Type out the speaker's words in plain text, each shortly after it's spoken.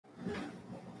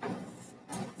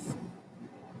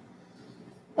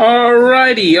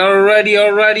Alrighty.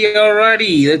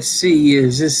 Let's see.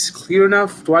 Is this clear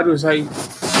enough? Why do I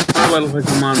look like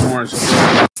I'm on Mars?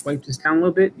 Wipe this down a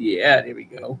little bit. Yeah, there we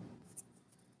go.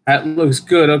 That looks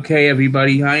good. Okay,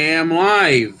 everybody, I am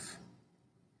live.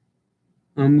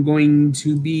 I'm going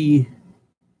to be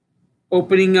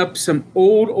opening up some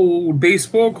old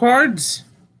baseball cards.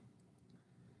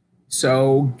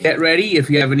 So get ready. If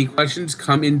you have any questions,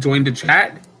 come and join the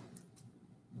chat.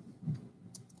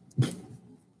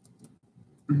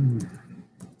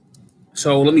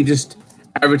 So let me just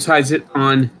advertise it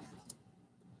on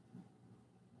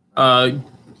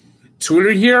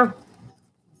Twitter here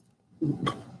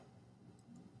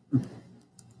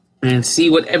and see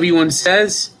what everyone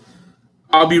says.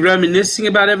 I'll be reminiscing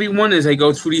about everyone as I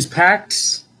go through these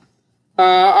packs.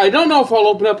 I don't know if I'll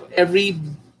open up every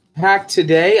pack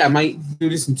today. I might do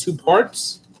this in two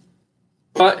parts.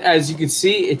 But as you can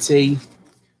see, it's a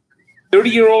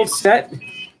 30-year-old set.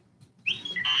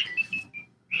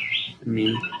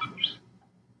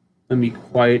 Let me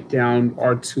quiet down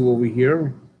R2 over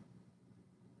here.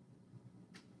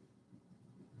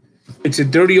 It's a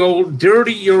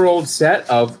 30-year-old set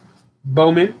of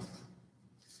Bowman.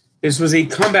 This was a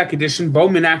comeback edition.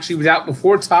 Bowman actually was out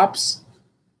before Topps,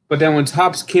 but then when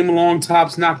Topps came along,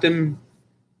 Topps knocked him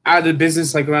out of the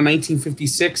business like around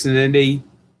 1956, and then they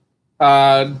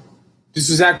this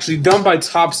was actually done by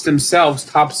Topps themselves.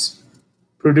 Topps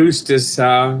produced this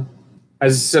as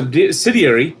a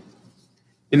subsidiary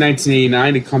in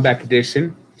 1989, a comeback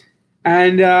edition,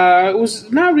 and it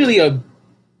was not really a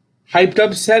hyped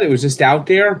up set. It was just out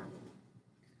there.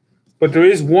 But there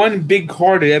is one big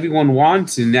card that everyone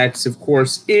wants, and that's, of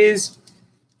course, is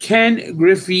Ken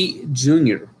Griffey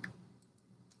Jr.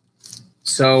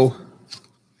 So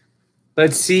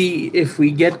let's see if we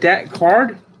get that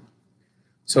card.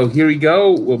 So here we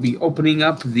go. We'll be opening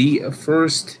up the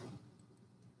first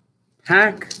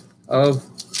pack of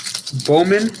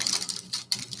Bowman.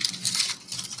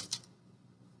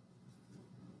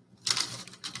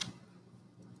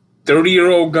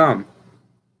 "30-year-old gum."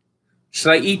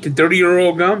 Should I eat the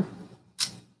 30-year-old gum?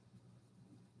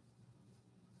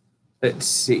 Let's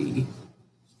see.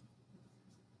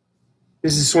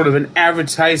 This is sort of an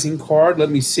advertising card. Let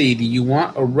me see. Do you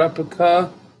want a replica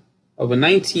of a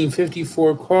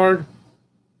 1954 card?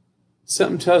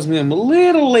 Something tells me I'm a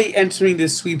little late entering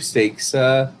this sweepstakes.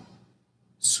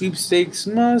 Sweepstakes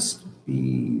must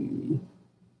be...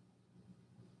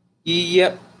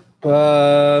 Yep.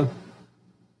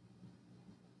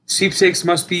 Sweepstakes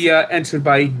must be entered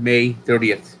by May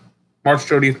 30th. March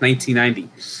 30th, 1990.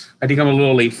 I think I'm a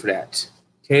little late for that.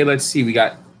 Okay, let's see. We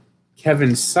got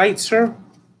Kevin Seitzer,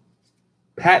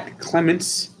 Pat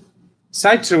Clements.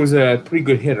 Seitzer was a pretty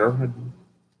good hitter.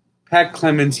 Pat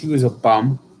Clements, he was a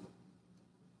bum.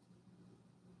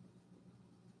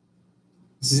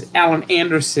 This is Alan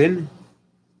Anderson.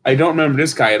 I don't remember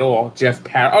this guy at all. Jeff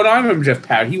Parrott. Oh, no, I remember Jeff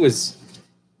Parrott. He wasn't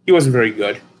very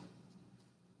good.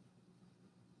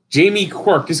 Jamie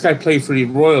Quirk, this guy played for the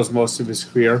Royals most of his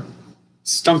career.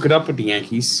 Stunk it up with the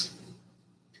Yankees.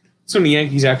 So the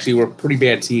Yankees actually were a pretty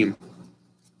bad team.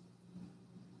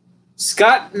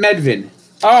 Scott Medvin.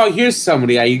 Oh, here's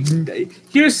somebody I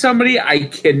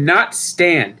cannot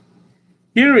stand.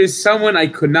 Here is someone I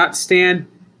could not stand.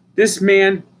 This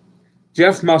man,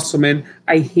 Jeff Musselman.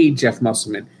 I hate Jeff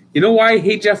Musselman. You know why I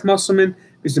hate Jeff Musselman?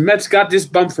 Because the Mets got this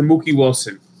bump from Mookie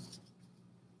Wilson.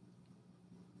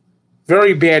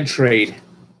 Very bad trade.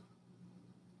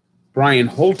 Brian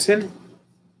Holton.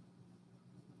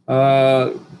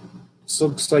 This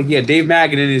looks like, yeah, Dave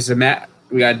Magadan is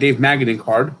we got a Dave Magadan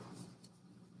card.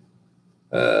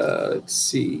 Let's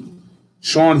see.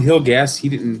 Sean Hilgas, he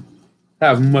didn't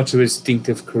have much of a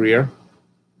distinctive career.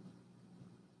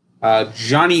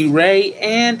 Johnny Ray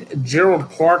and Gerald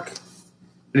Clark.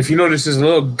 And if you notice, there's a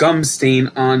little gum stain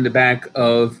on the back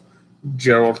of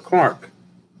Gerald Clark.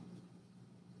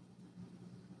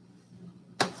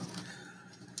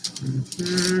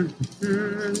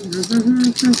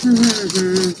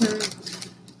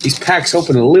 These packs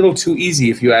open a little too easy,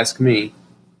 if you ask me.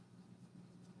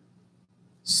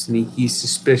 Sneaky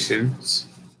suspicions.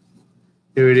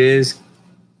 Here it is.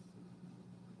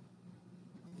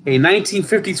 A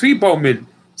 1953 Bowman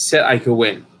set I could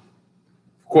win.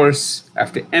 Of course, I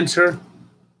have to enter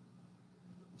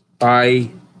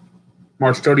by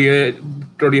March 30th,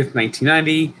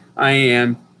 1990. I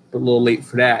am a little late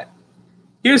for that.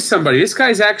 Here's somebody. This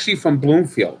guy's actually from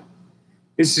Bloomfield.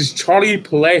 This is Charlie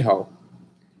Palejo.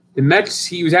 The Mets,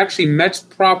 he was actually Mets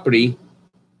property,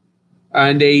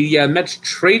 and the Mets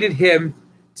traded him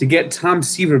to get Tom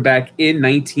Seaver back in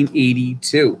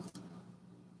 1982.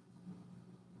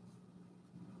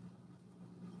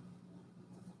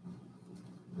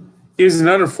 Here's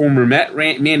another former Met,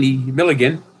 Manny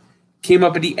Milligan. Came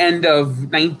up at the end of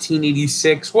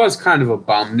 1986. Was kind of a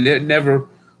bum. Never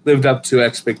lived up to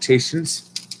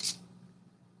expectations.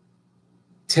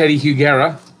 Teddy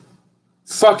Higuera.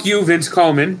 Fuck you, Vince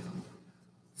Coleman.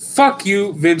 Fuck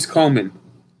you, Vince Coleman.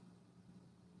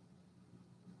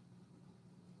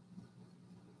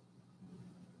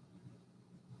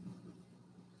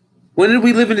 When did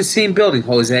we live in the same building,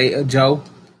 Jose, Joe?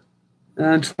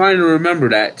 I'm trying to remember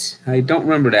that. I don't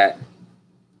remember that.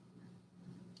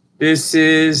 This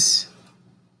is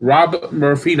Rob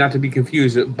Murphy, not to be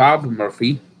confused with Bob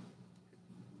Murphy.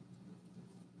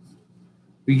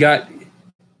 We got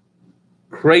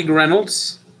Craig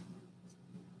Reynolds.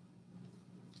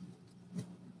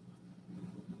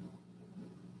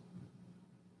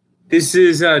 This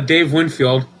is Dave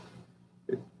Winfield.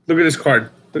 Look at this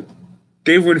card.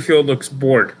 Dave Winfield looks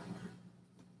bored.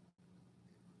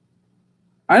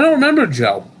 I don't remember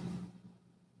Joe.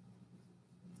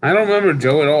 I don't remember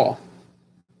Joe at all.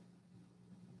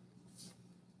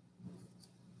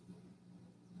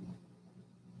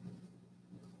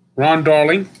 Ron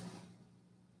Darling.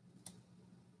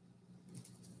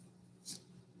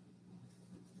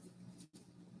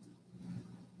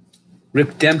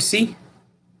 Rip Dempsey.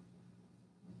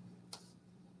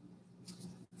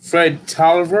 Fred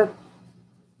Tolliver.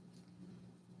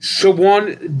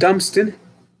 Shawan Dunston.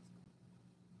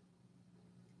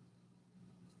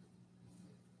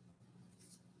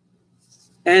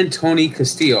 And Tony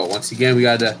Castillo. Once again, we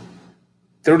got a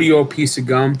 30-year-old piece of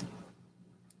gum.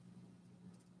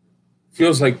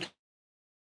 Feels like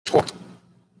talk.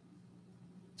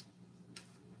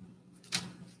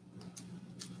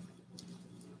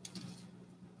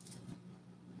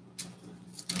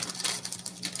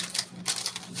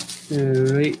 All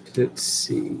right, let's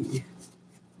see.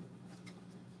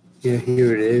 Yeah,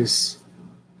 here it is.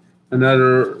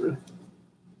 Another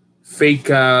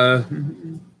fake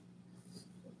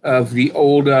of the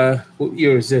old, what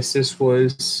year is this? This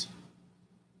was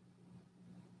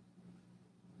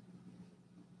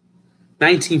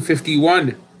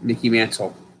 1951, Mickey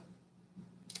Mantle.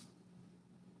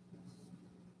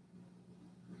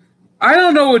 I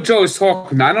don't know what Joe is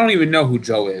talking about. I don't even know who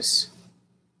Joe is.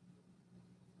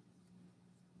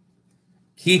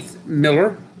 Keith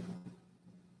Miller.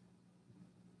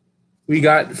 We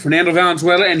got Fernando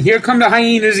Valenzuela, and here come the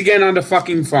hyenas again on the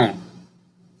fucking phone.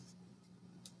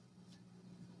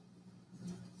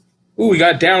 Ooh, we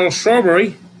got Darryl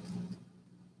Strawberry.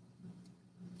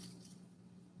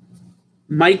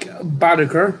 Mike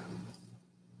Boddicker.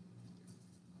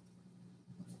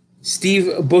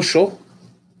 Steve Bushell.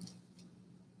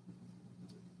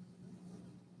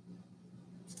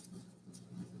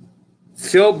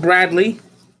 Phil Bradley.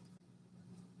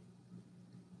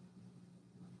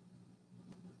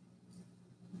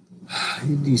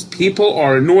 These people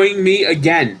are annoying me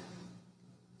again.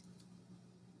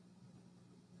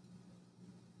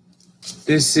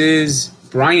 This is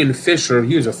Brian Fisher.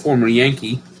 He was a former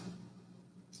Yankee.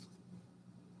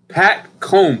 Pat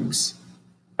Combs.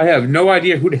 I have no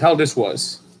idea who the hell this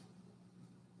was.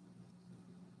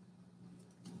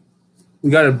 We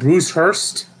got a Bruce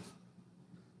Hurst.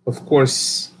 Of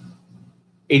course,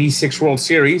 86 World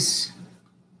Series.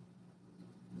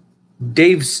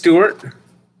 Dave Stewart.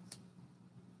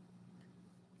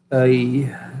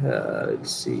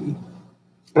 Let's see.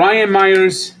 Brian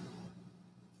Myers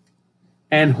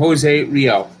and Jose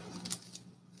Rio.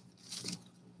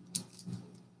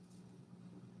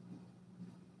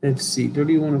 Let's see.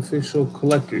 31 official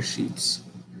collector sheets.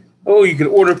 Oh, you can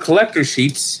order collector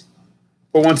sheets.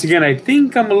 But once again, I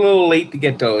think I'm a little late to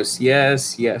get those.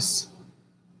 Yes, yes.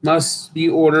 Must be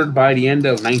ordered by the end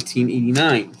of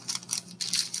 1989.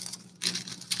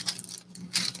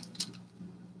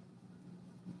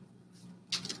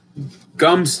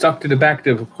 Gum stuck to the back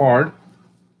of a card.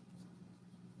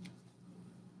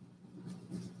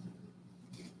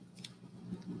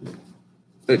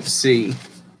 Let's see.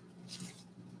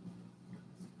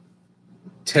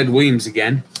 Ted Williams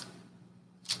again.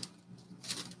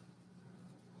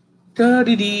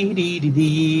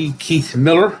 Keith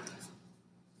Miller.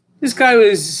 This guy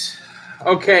was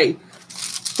okay.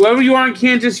 Whoever you are in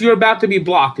Kansas, you're about to be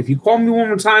blocked. If you call me one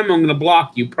more time, I'm going to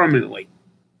block you permanently.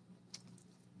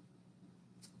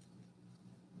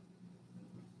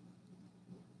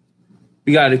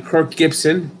 We got a Kirk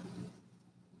Gibson.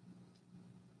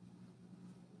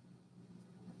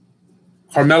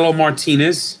 Carmelo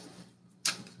Martinez.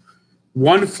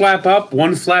 One flap up,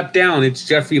 one flap down. It's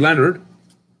Jeffrey Leonard.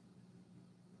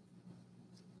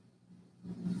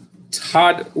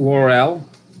 Todd Worrell.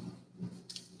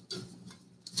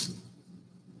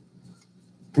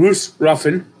 Bruce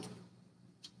Ruffin.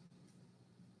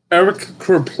 Eric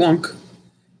Kerplunk.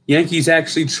 Yankees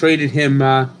actually traded him,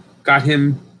 got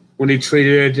him when they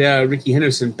traded Ricky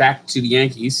Henderson back to the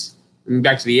Yankees,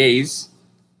 back to the A's.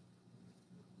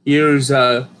 Here's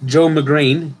Joe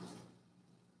McGrain.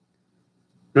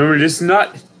 Remember this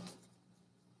nut?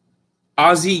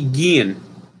 Ozzie Guillen.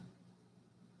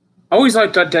 I always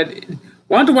liked that.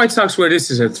 Why don't the White Sox wear this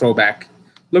as a throwback?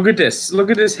 Look at this. Look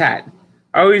at this hat.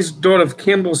 I always thought of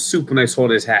Campbell's Soup when I saw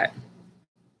this hat.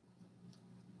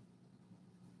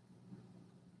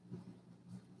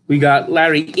 We got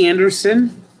Larry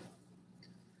Anderson,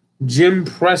 Jim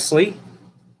Presley.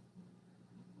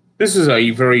 This is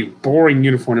a very boring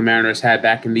uniform the Mariners had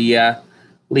back in the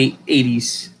late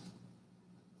 80s.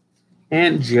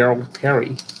 And Gerald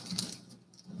Perry.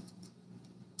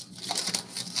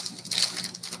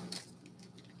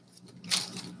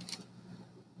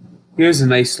 Here's a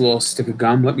nice little stick of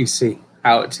gum. Let me see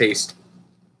how it tastes.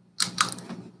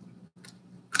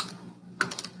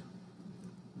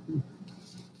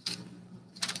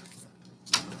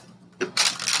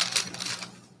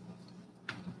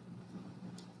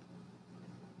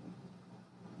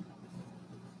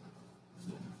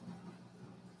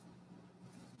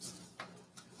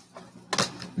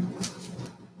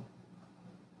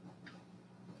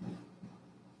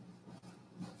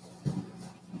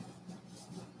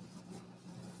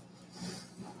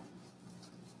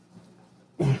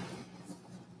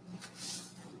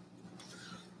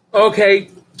 Okay,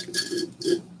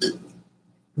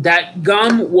 that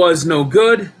gum was no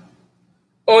good.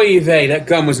 Oy vey, that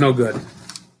gum was no good.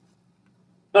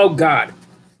 Oh, God.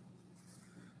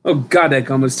 Oh, God, that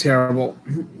gum was terrible.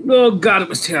 Oh, God, it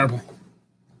was terrible.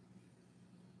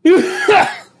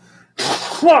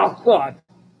 Oh, God.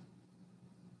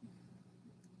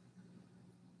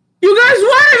 You guys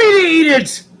wanted me to eat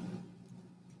it!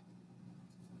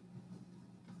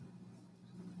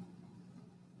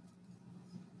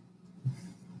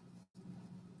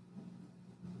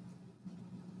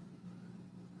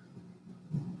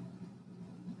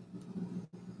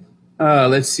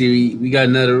 Let's see. We got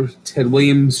another Ted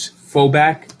Williams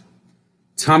fullback.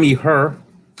 Tommy Herr.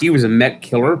 He was a Met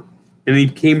killer. And he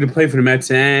came to play for the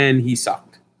Mets, and he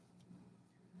sucked.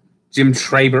 Jim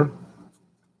Traber.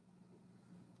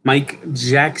 Mike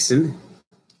Jackson.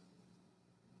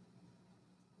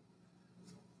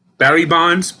 Barry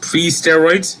Bonds,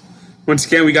 pre-steroids. Once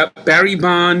again, we got Barry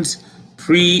Bonds,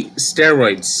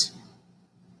 pre-steroids.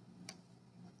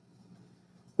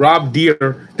 Rob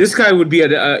Deere. This guy would be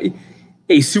a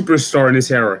superstar in this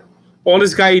era. All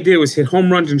this guy did was hit home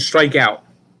runs and strike out.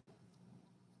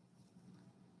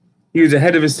 He was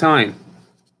ahead of his time.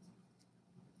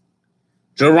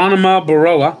 Geronimo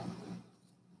Baroa.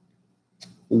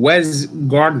 Wes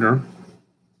Gardner.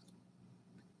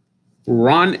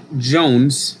 Ron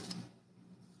Jones.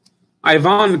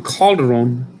 Ivan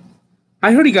Calderon.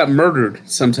 I heard he got murdered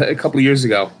a couple of years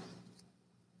ago.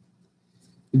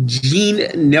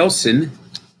 Gene Nelson.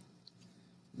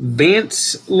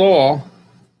 Vance Law.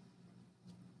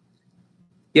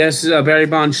 Yes, Barry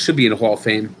Bonds should be in the Hall of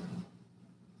Fame.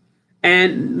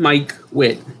 And Mike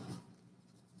Witt.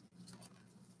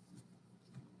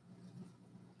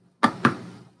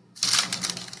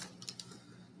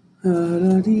 We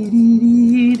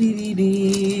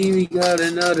got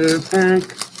another pack.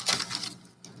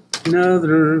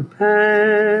 Another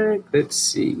pack. Let's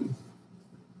see.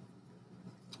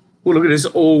 Oh, look at this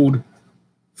old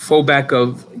fullback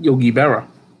of Yogi Berra.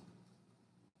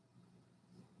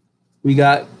 We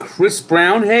got Chris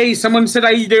Brown. Hey, someone said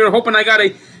they were hoping I got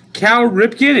a Cal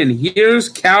Ripken, and here's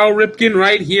Cal Ripken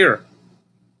right here.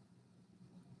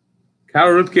 Cal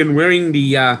Ripken wearing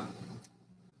the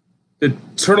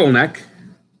turtleneck.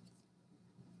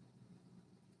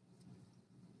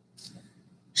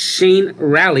 Shane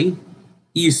Raleigh.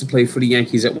 He used to play for the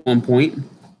Yankees at one point.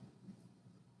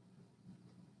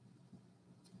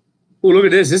 Oh, look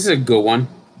at this. This is a good one.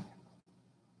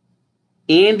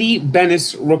 Andy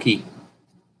Bennis, rookie.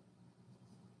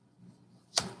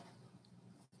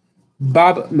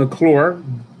 Bob McClure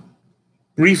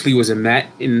briefly was a Met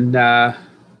in the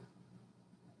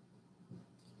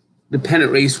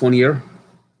pennant race one year,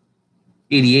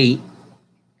 88.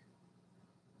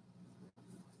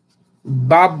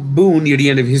 Bob Boone near the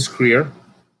end of his career.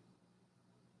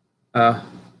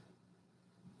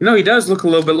 He does look a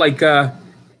little bit like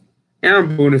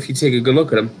Aaron Boone if you take a good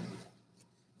look at him.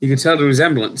 You can tell the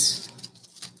resemblance.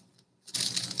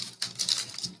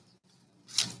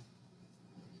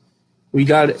 We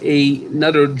got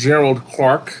another Gerald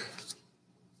Clark.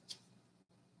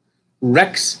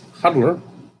 Rex Hudler.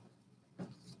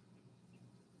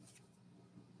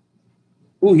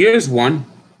 Oh, here's one.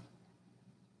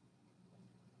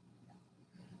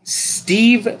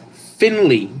 Steve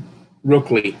Finley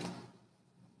Rookley.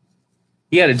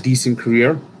 He had a decent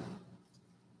career.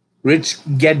 Rich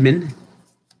Gedman.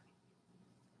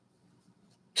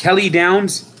 Kelly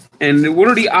Downs. And what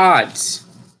are the odds?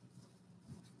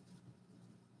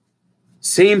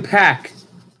 Same pack.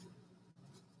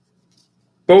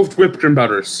 Both Ripken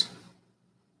brothers.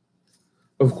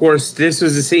 Of course, this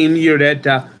was the same year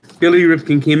that Billy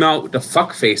Ripken came out with the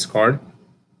fuckface card.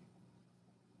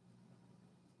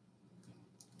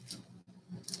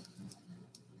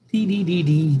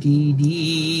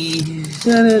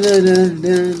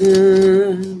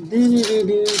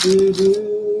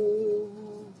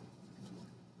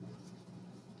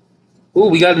 Oh,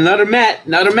 we got another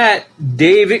Met.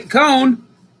 David Cone.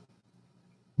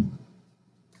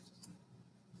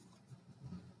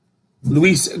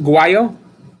 Luis Guayo.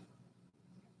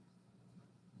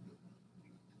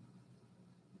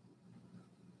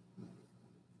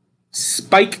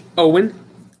 Spike Owen.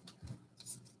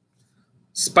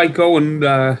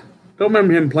 Don't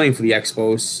remember him playing for the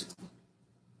Expos.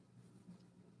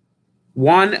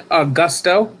 Juan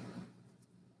Augusto.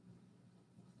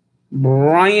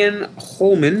 Brian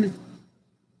Holman.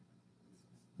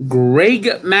 Greg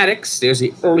Maddux. There's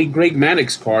the early Greg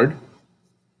Maddux card.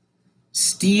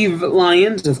 Steve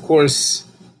Lyons. Of course,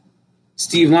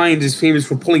 Steve Lyons is famous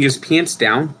for pulling his pants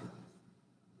down.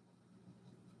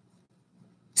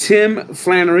 Tim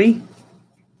Flannery.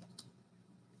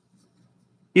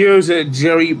 Here's a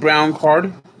Jerry Brown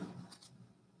card.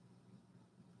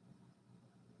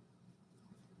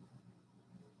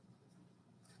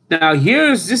 Now,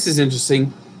 this is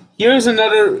interesting. Here's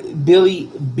another Billy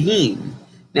Beane.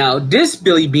 Now, this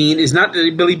Billy Beane is not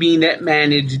the Billy Beane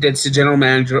that's the general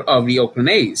manager of the Oakland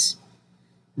A's.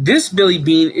 This Billy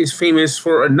Beane is famous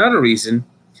for another reason,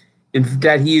 in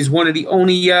that he is one of the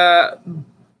only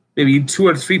maybe 2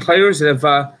 or 3 players that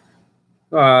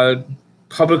have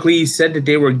publicly said that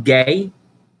they were gay.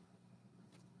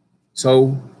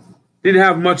 So, didn't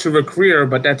have much of a career,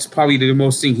 but that's probably the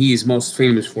thing he is most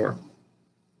famous for.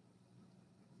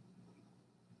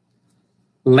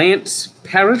 Lance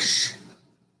Parrish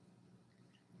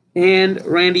and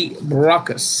Randy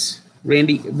Baracus.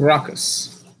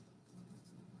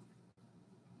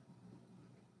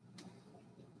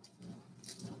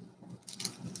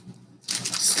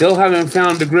 Still haven't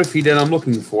found the Griffey that I'm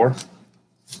looking for.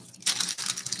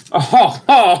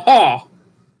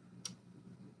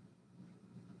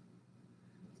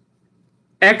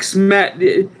 Ex-Met.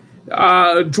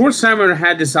 George Steinbrenner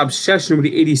had this obsession with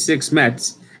the 86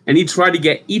 Mets, and he tried to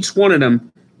get each one of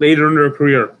them later in their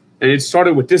career. And it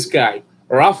started with this guy,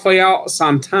 Rafael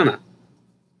Santana.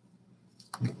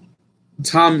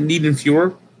 Tom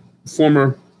Niedenfuer,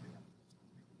 former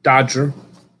Dodger.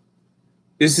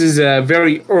 This is a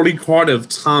very early card of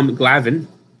Tom Glavine.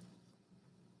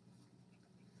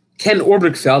 Ken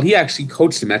Orbichfeld, he actually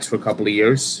coached the Mets for a couple of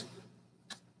years.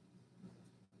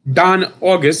 Don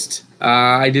August,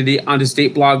 I did it on the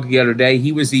State blog the other day.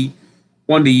 He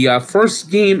won the first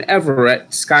game ever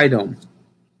at Skydome.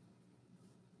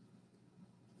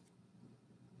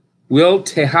 Will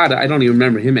Tejada, I don't even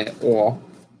remember him at all.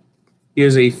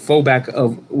 Here's a fullback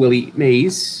of Willie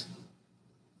Mays.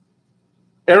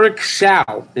 Eric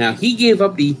Shaw. Now, he gave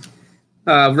up the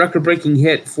record-breaking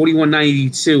hit,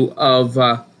 41-92, of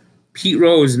Pete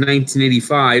Rose in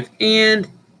 1985, and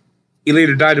he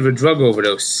later died of a drug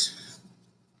overdose.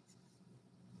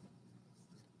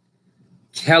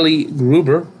 Kelly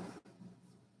Gruber.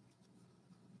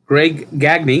 Greg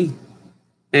Gagne.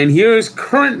 And here's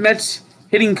current Mets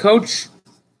hitting coach,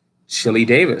 Chili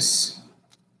Davis.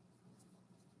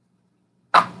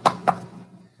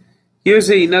 Here's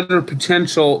another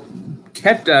potential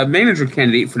manager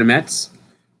candidate for the Mets.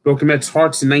 Broke the Mets'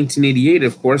 hearts in 1988,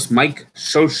 of course, Mike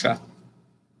Scioscia.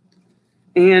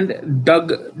 And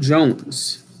Doug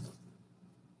Jones.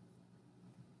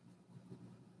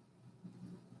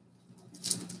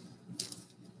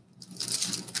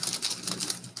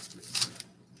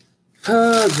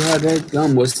 Oh, God, that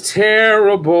gum was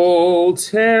terrible.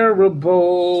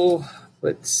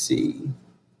 Let's see.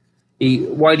 A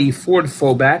Whitey Ford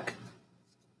fullback.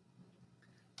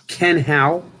 Ken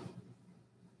Howe.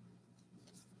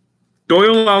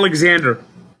 Doyle Alexander.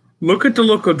 Look at the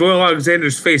look of Doyle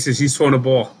Alexander's face as he's throwing a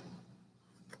ball.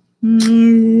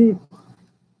 You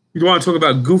want to talk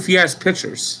about goofy-ass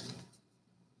pitchers.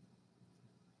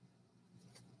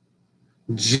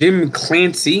 Jim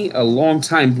Clancy, a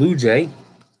longtime Blue Jay.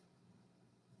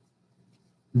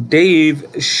 Dave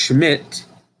Schmidt.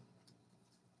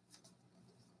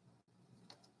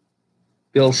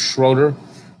 Bill Schroeder.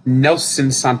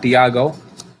 Nelson Santiago.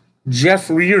 Jeff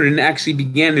Reardon actually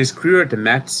began his career at the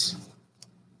Mets.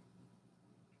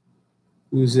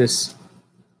 Who's this?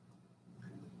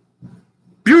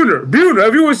 Buhner.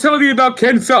 Everyone's telling me about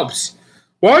Ken Phelps.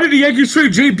 Why did the Yankees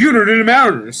trade Jay Buhner to the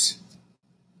Mariners?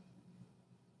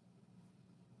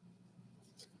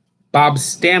 Bob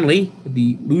Stanley,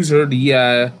 the loser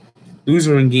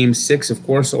in Game 6, of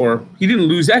course. Or he didn't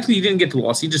lose. Actually, he didn't get the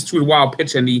loss. He just threw a wild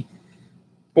pitch and the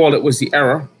ball that was the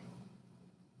error.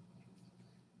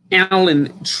 Alan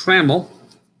Trammell,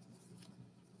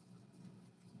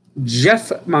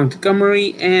 Jeff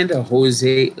Montgomery, and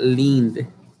Jose Lind.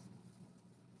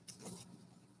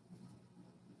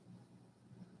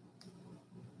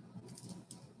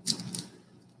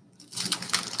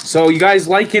 So you guys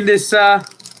liking this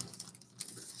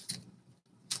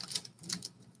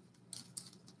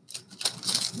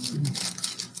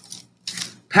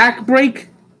pack break?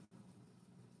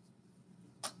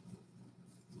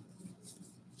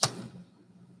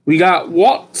 We got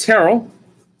Walt Terrell.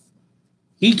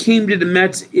 He came to the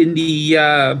Mets in the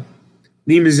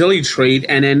Mazzilli trade,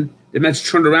 and then the Mets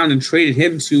turned around and traded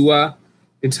him to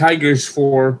the Tigers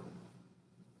for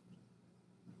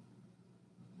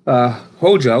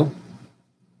Hojo.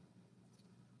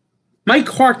 Mike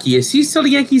Harkey, is he still the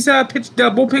Yankees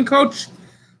bullpen coach?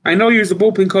 I know he was the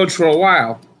bullpen coach for a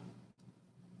while.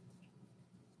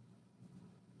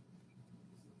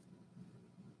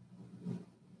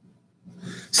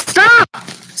 Stop!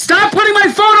 Stop putting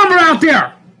my phone number out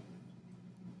there!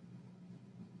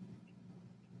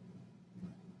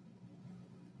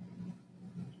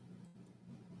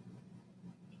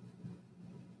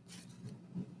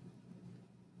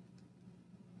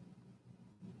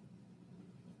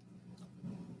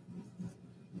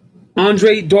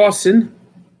 Andre Dawson.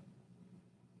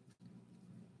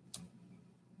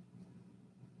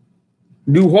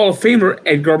 New Hall of Famer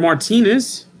Edgar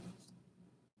Martinez.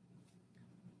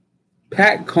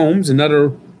 Pat Combs,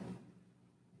 another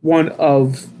one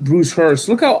of Bruce Hurst.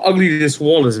 Look how ugly this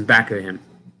wall is in back of him.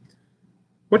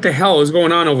 What the hell is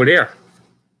going on over there?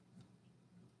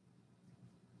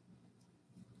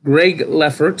 Greg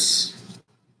Lefferts.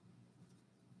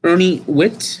 Ernie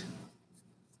Witt.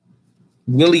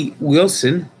 Willie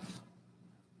Wilson.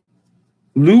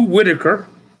 Lou Whitaker.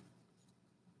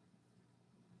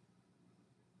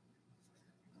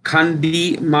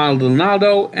 Candy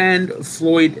Maldonado, and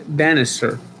Floyd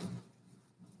Bannister.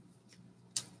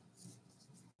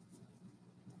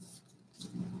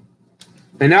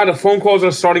 And now the phone calls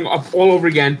are starting up all over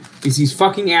again. It's these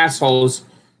fucking assholes.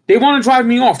 They want to drive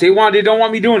me off. They don't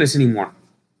want me doing this anymore.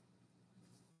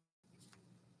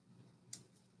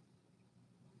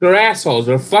 They're assholes.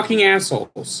 They're fucking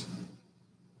assholes.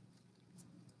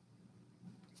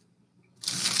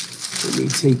 Let me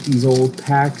take these old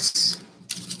packs.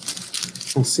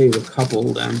 I'll save a couple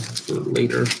of them for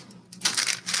later.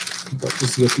 But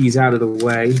just to get these out of the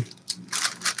way.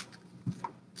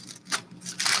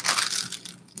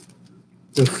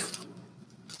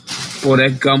 Boy,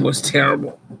 that gum was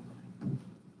terrible.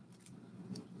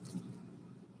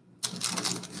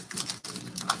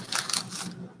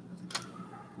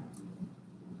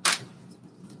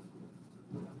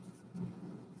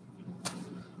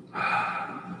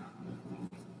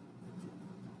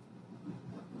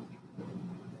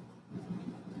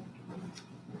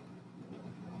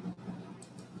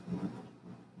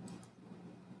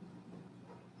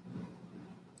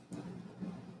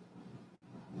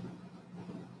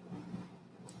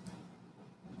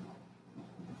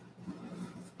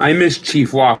 I miss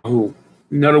Chief Wahoo.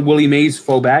 Another Willie Mays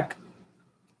fullback.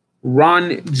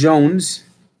 Ron Jones.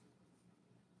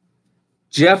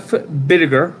 Jeff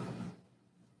Bittiger.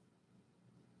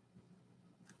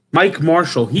 Mike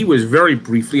Marshall. He was very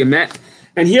briefly a Met.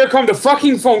 And here come the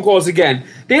fucking phone calls again.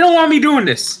 They don't want me doing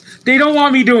this. They don't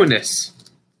want me doing this.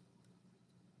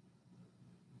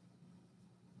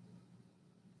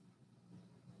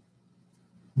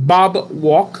 Bob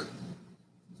Walk.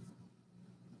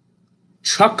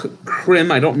 Chuck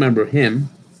Krim, I don't remember him.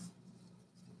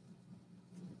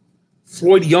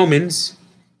 Floyd Yeomans,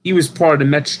 he was part of the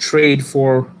Mets trade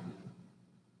for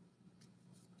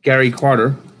Gary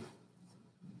Carter.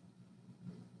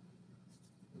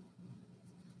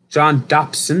 John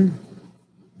Dobson.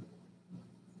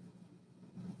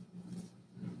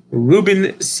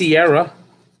 Ruben Sierra.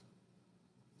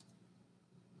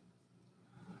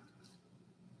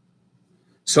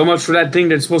 So much for that thing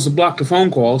that's supposed to block the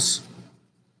phone calls.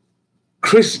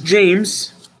 Chris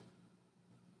James,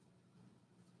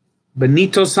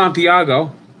 Benito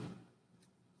Santiago,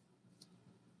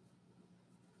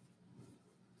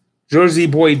 Jersey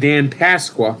boy Dan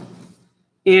Pasqua,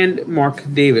 and Mark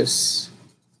Davis.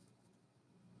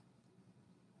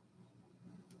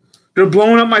 They're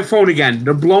blowing up my phone again.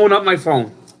 They're blowing up my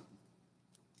phone.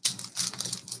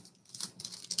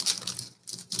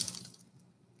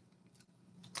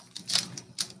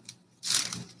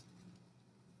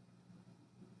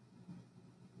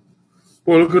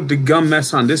 Well, look at the gum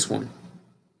mess on this one.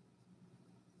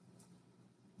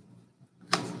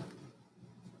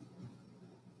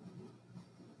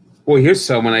 Well, here's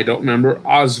someone I don't remember.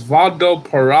 Osvaldo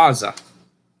Peraza.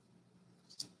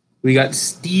 We got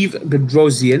Steve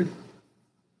Bedrosian.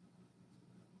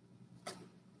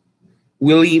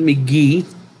 Willie McGee.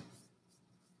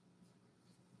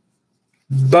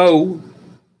 Bo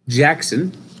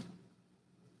Jackson.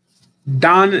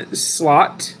 Don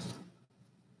Slott.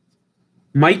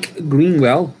 Mike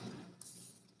Greenwell.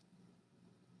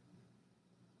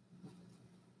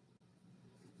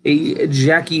 A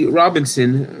Jackie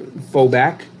Robinson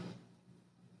fullback.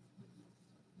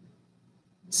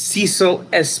 Cecil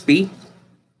Espy.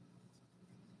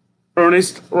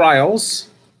 Ernest Riles.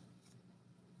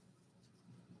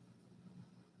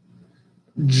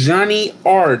 Johnny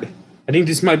Ard. I think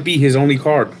this might be his only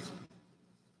card.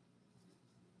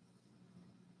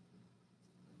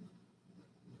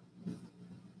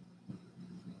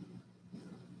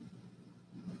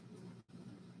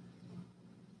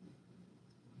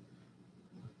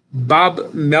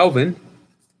 Bob Melvin,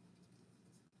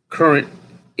 current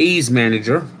A's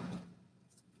manager.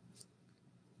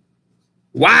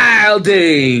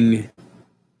 Wilding,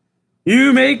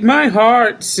 you make my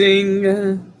heart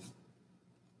sing.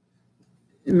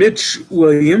 Mitch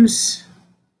Williams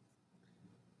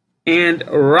and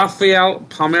Rafael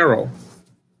Palmeiro.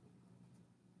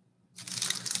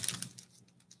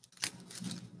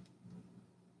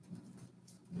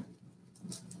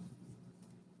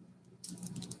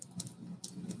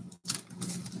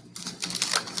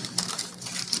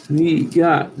 We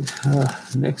got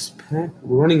next pack.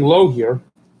 We're running low here.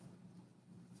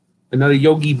 Another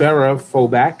Yogi Berra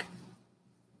fullback.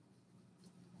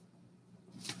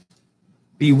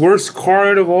 The worst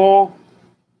card of all,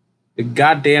 the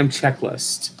goddamn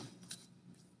checklist.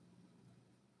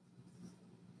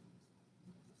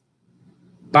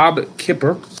 Bob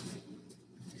Kipper.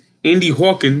 Andy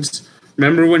Hawkins.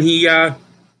 Remember when he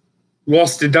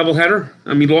lost a doubleheader?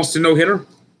 Lost a no-hitter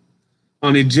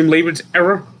on the Jim Leibowitz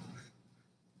era?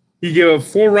 He gave up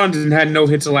 4 runs and had no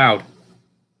hits allowed.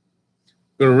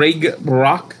 Greg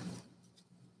Brock.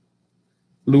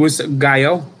 Luis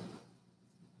Gallo.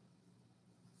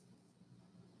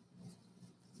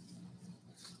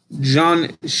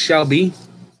 John Shelby.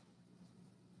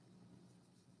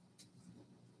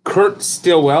 Kurt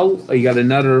Stillwell. You got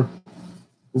another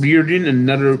Reardon,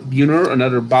 another Buhner,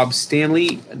 another Bob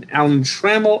Stanley, an Alan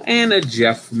Trammell, and a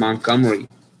Jeff Montgomery.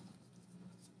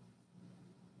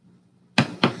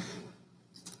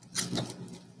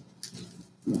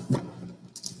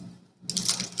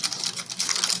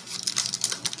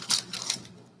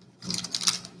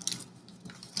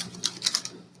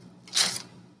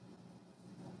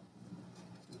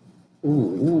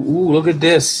 Ooh, look at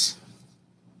this.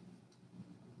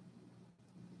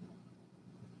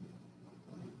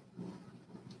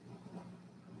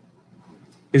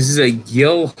 This is a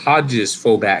Gil Hodges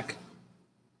fullback.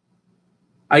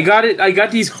 I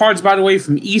got these cards, by the way,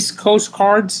 from East Coast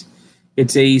Cards.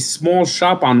 It's a small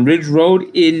shop on Ridge Road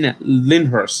in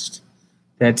Lyndhurst.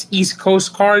 That's East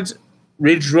Coast Cards,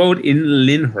 Ridge Road in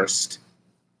Lyndhurst.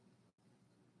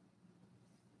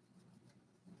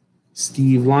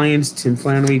 Steve Lyons, Tim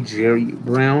Flannery, Jerry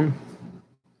Brown,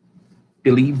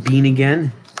 Billy Bean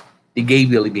again, the gay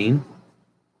Billy Bean,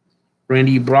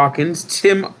 Randy Brockins,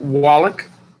 Tim Wallach,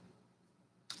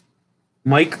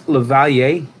 Mike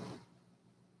Lavalier,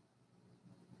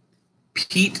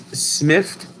 Pete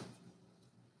Smith,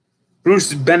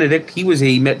 Bruce Benedict, he was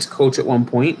a Mets coach at one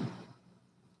point,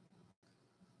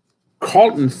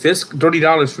 Carlton Fisk,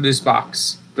 $30 for this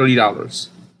box, $30.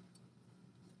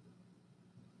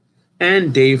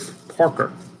 And Dave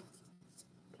Parker.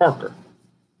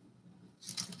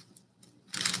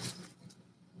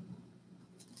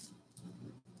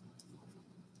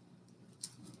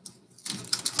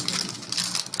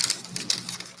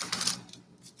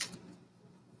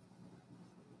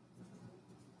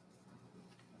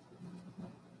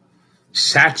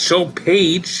 Satchel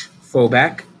Paige,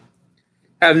 fullback.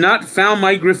 Have not found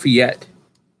my Griffey yet.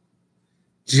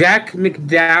 Jack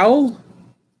McDowell.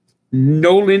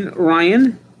 Nolan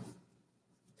Ryan,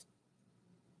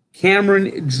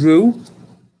 Cameron Drew,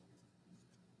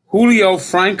 Julio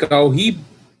Franco. He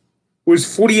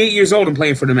was 48 years old and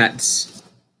playing for the Mets.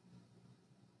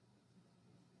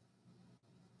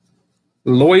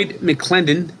 Lloyd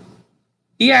McClendon.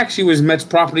 He actually was Mets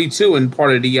property too and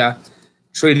part of the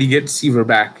trade to get Seaver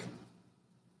back.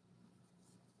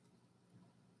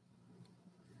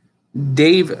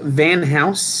 Dave Van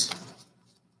House.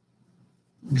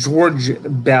 George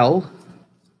Bell,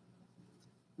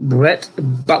 Brett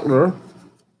Butler,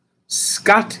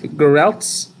 Scott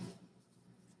Gereltz,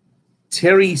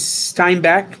 Terry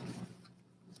Steinbach,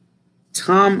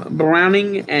 Tom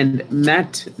Browning, and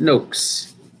Matt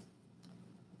Noakes.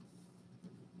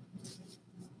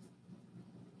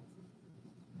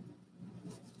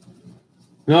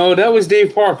 No, that was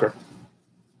Dave Parker.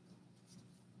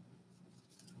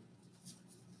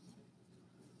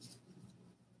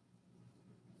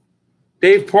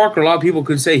 Dave Parker, a lot of people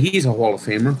could say he's a Hall of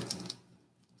Famer.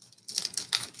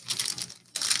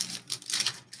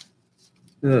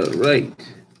 All right.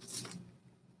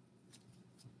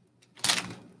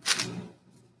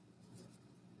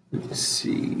 Let's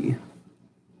see.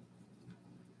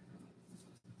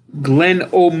 Glenn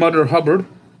O. Mother Hubbard.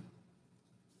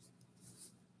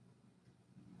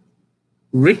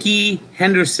 Ricky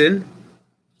Henderson.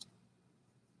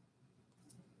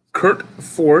 Kurt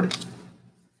Ford.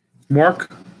 Mark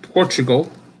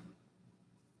Portugal.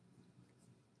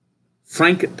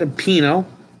 Frank DePino.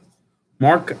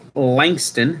 Mark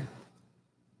Langston.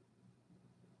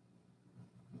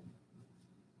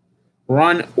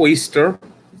 Ron Oyster.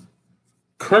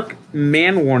 Kirk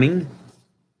Manwarning.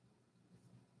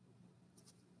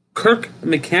 Kirk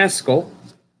McCaskill.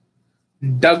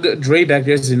 Doug Drabek,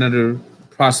 there's another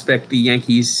prospect the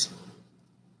Yankees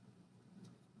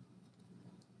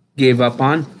gave up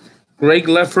on. Greg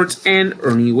Lefferts and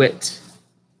Ernie Witt.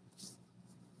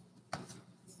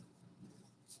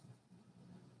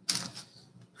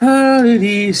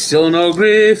 Still no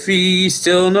Griffey,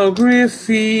 still no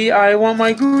Griffey. I want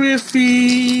my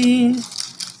Griffey.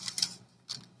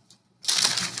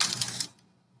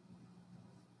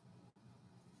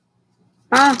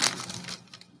 Huh?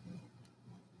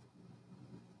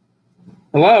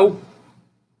 Hello?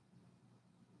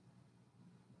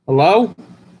 Hello?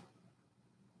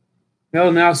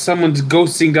 No, now someone's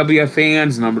ghosting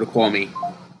WFAN's number to call me.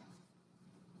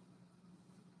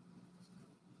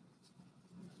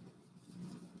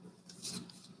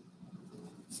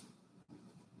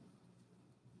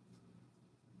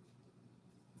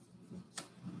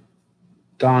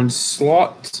 Don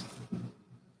Slott.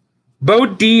 Bo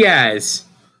Diaz.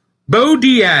 Bo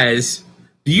Diaz.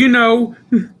 Do you know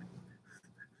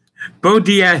Bo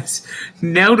Diaz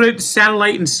nailed it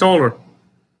satellite installer?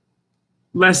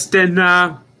 Less than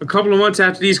a couple of months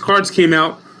after these cards came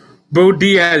out, Bo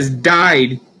Diaz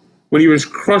died when he was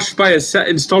crushed by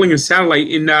installing a satellite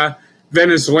in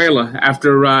Venezuela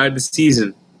after the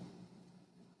season.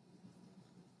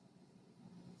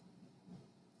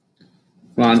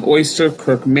 Ron Oyster,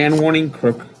 Kirk Manwarning,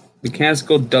 Kirk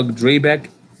McCaskill, Doug Drabek,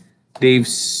 Dave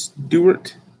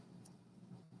Stewart,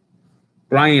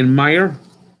 Brian Meyer,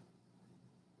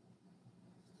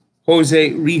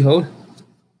 Jose Rijo.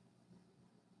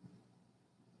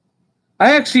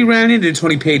 I actually ran into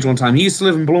Tony Page one time. He used to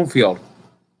live in Bloomfield.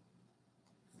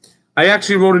 I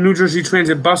actually rode a New Jersey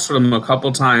Transit bus with him a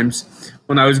couple times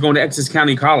when I was going to Essex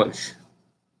County College.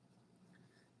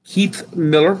 Keith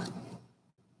Miller,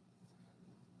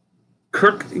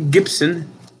 Kirk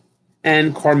Gibson,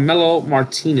 and Carmelo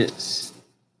Martinez.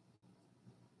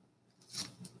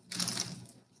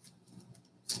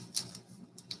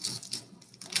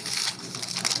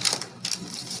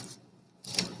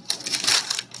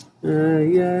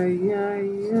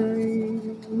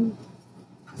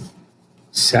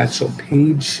 Satchel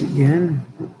Paige again.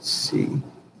 Let's see.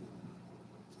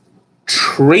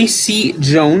 Tracy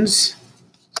Jones.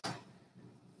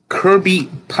 Kirby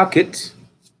Puckett.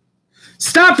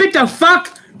 Stop it the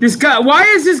fuck! This guy, why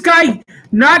is this guy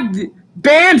not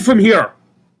banned from here?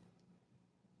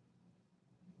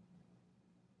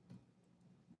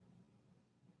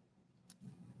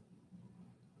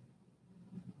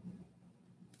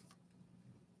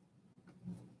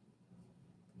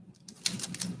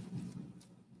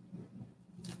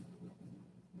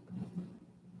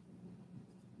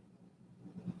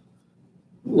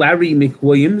 Larry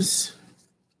McWilliams,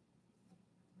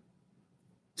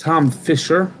 Tom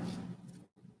Fisher,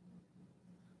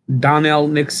 Donnell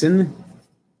Nixon,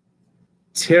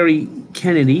 Terry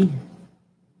Kennedy,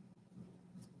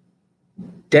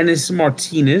 Dennis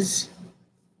Martinez,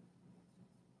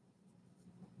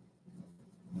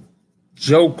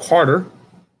 Joe Carter,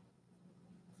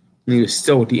 and he was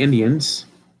still with the Indians,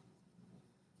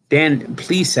 Dan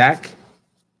Plesac,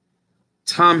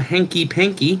 Tom Hanky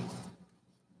Panky,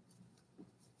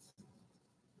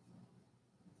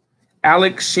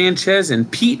 Alex Sanchez,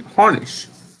 and Pete Harnish.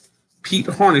 Pete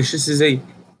Harnish, this is a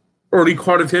early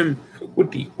card of him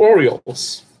with the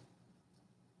Orioles.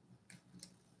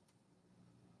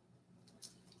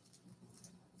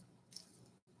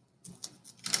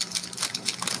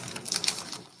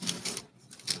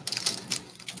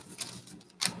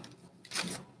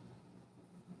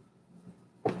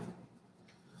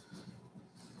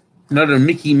 Another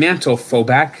Mickey Mantle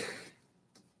fullback.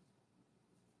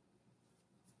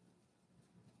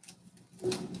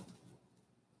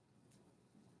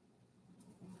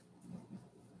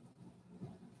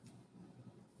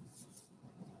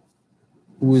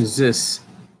 Who is this?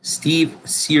 Steve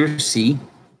Searcy.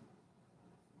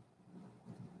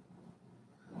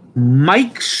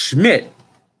 Mike Schmidt.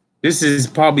 This is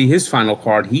probably his final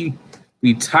card. He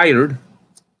retired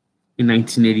in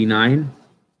 1989.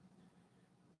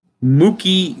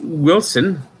 Mookie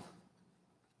Wilson.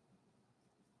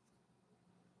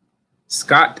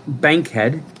 Scott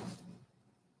Bankhead.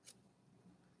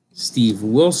 Steve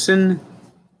Wilson.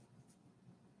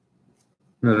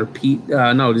 Another Pete.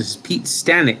 No, this is Pete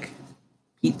Stanek.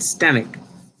 Pete Stanek.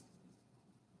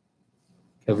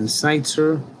 Kevin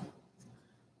Seitzer.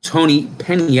 Tony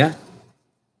Pena.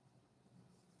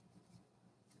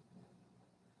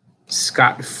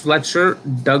 Scott Fletcher.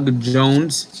 Doug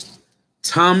Jones.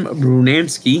 Tom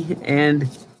Brunansky. And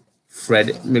Fred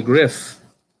McGriff.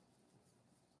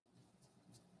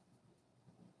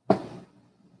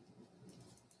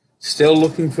 Still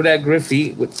looking for that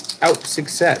Griffey without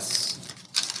success.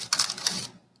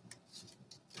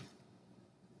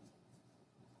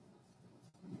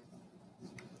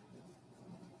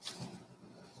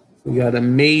 We got a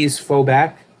Mays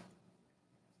fullback.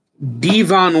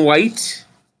 Devon White.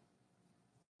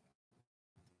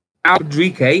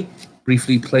 Aldrike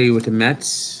briefly played with the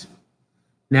Mets.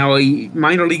 Now a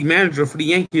minor league manager for the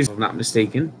Yankees, if I'm not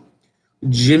mistaken.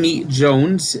 Jimmy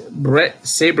Jones. Brett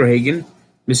Saberhagen.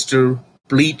 Mr.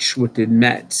 Bleach with the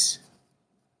Mets.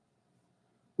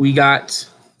 We got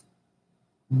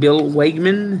Bill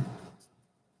Wegman.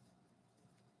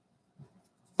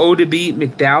 Oddibe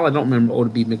McDowell. I don't remember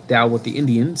Oddibe McDowell with the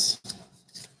Indians.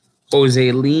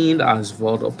 Jose Lean.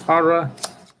 Osvaldo Parra.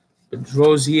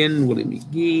 Bedrosian. Willie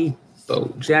McGee.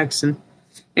 Bo Jackson.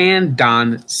 And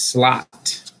Don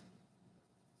Slott.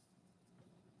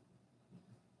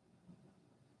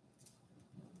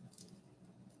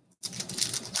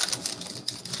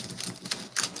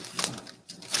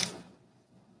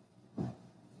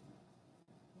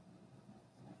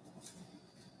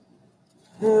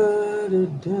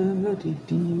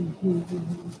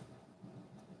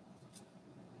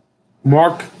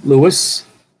 Mark Lewis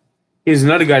is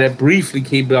another guy that briefly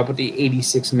came up with the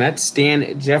 86 Mets.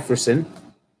 Stan Jefferson.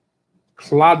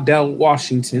 Claudell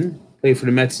Washington played for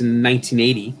the Mets in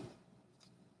 1980.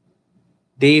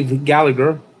 Dave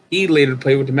Gallagher. He later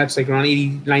played with the Mets like around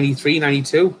 80, 93,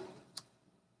 92.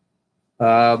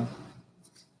 Bob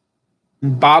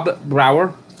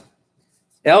Brower.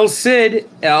 El Cid.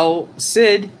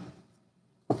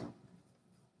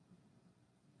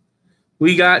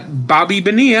 We got Bobby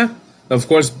Bonilla. Of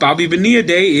course, Bobby Bonilla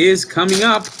Day is coming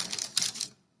up.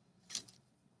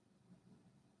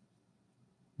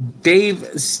 Dave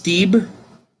Stieb.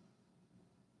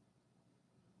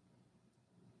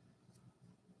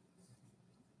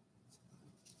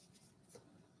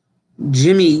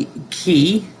 Jimmy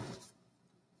Key. Of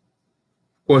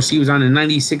course, he was on the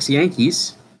 96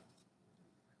 Yankees.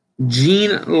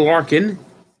 Gene Larkin.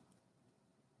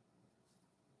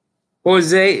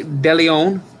 Jose De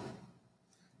Leon.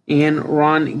 And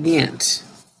Ron Gant.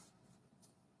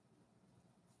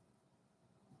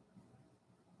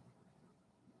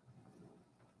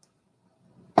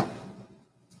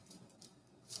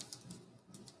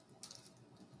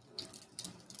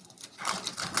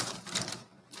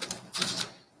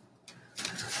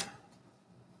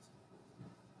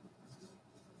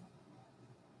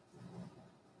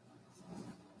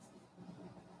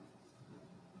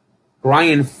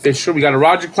 Brian Fisher. We got a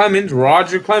Roger Clemens.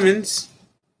 Roger Clemens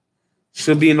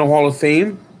should be in the Hall of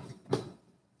Fame.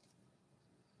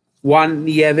 Juan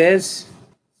Nieves.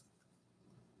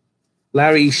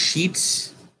 Larry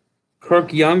Sheets.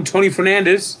 Kirk Young. Tony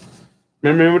Fernandez.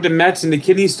 Remember him with the Mets and the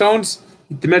kidney stones?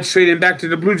 The Mets traded him back to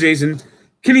the Blue Jays and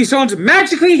kidney stones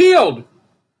magically healed.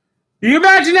 You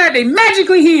imagine that? They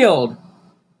magically healed.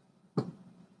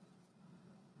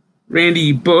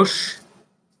 Randy Bush.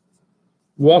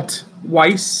 Walt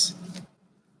Weiss,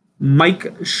 Mike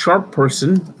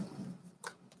Sharpperson,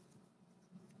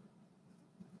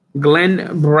 Glenn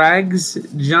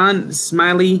Braggs, John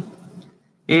Smiley,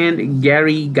 and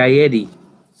Gary Gaetti.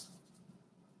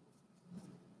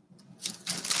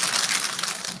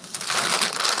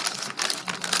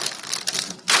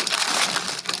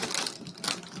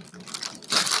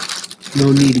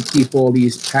 No need to keep all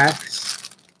these packs.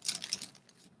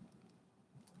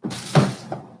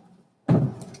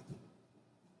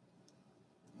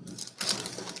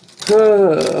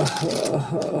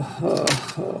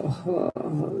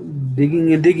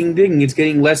 Digging and digging. It's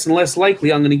getting less and less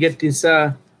likely I'm going to get this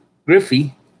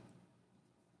Griffey.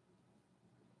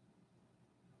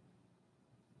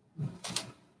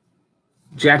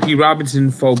 Jackie Robinson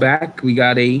fullback. We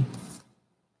got a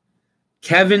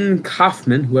Kevin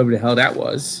Kaufman, whoever the hell that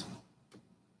was.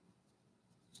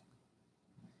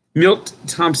 Milt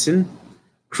Thompson.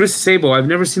 Chris Sabo. I've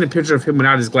never seen a picture of him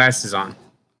without his glasses on.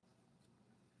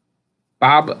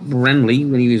 Bob Brenly,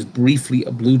 when he was briefly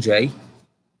a Blue Jay.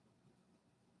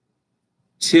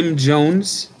 Tim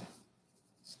Jones.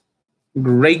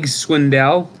 Greg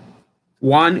Swindell.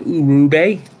 Juan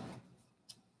Urube.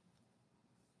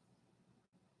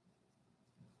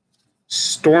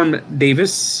 Storm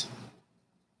Davis.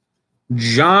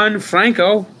 John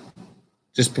Franco,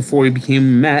 just before he became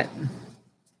a Met.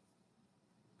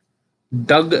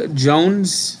 Doug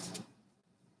Jones.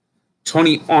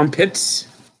 Tony Armpits.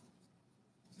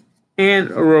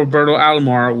 And Roberto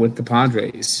Alomar with the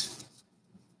Padres.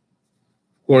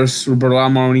 Of course, Roberto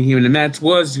Alomar, when he came in the Mets,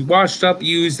 was washed up,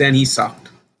 used, and he sucked.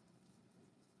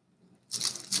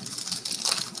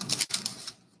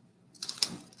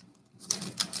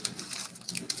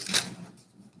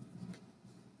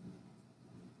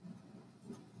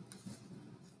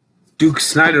 Duke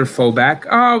Snyder fullback.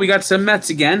 Oh, we got some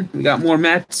Mets again. We got more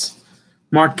Mets.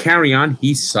 Mark Carrion,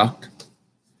 he sucked.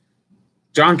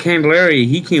 John Candelaria,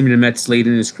 he came to the Mets late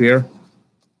in his career.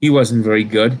 He wasn't very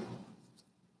good.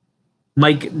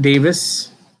 Mike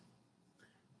Davis.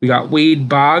 We got Wade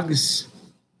Boggs.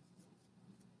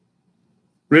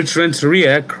 Rich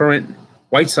Renteria, current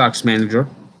White Sox manager.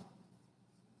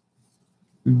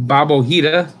 Bob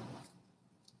Ojeda.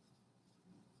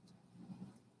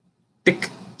 Dick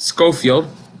Schofield.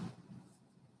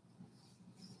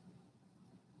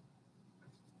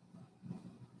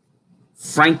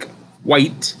 Frank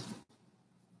White.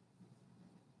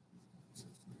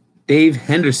 Dave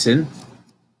Henderson.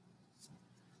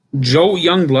 Joe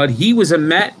Youngblood. He was a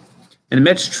Met, and the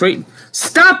Mets trade.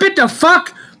 Stop it the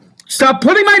fuck! Stop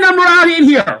putting my number out in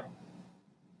here!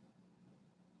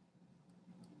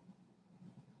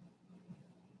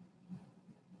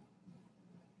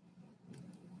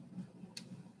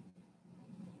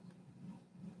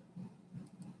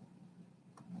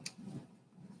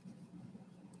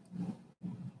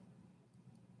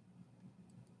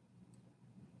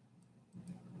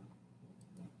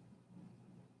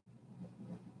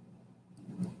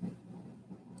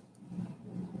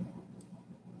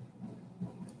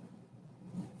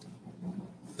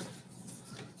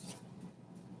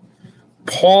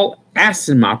 Paul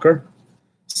Assenmacher.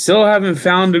 Still haven't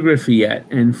found the Griffey yet.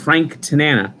 And Frank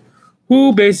Tanana,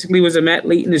 who basically was a Met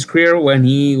late in his career when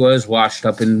he was washed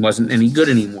up and wasn't any good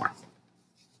anymore.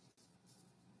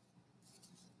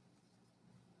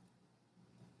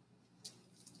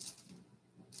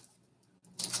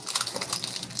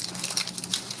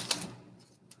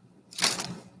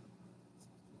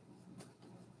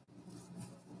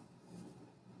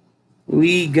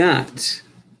 We got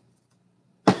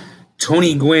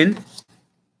Tony Gwynn.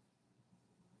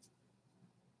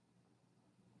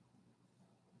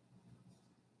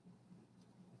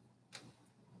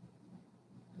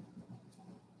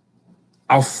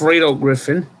 Alfredo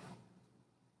Griffin.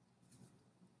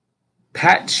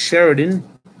 Pat Sheridan.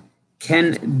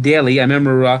 Ken Daly. I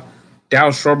remember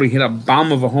Darryl Strawberry hit a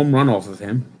bomb of a home run off of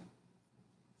him.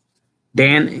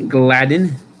 Dan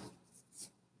Gladden.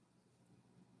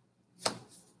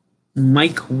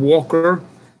 Mike Walker.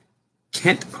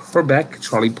 Kent Herbeck.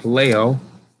 Charlie Paleo.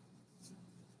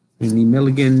 Andy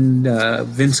Milligan.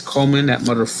 Vince Coleman, that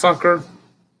motherfucker.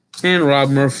 And Rob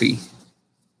Murphy.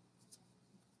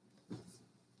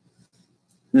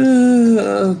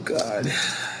 Oh, God.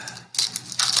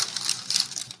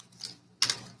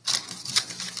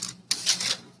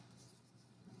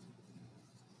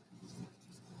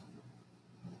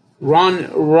 Ron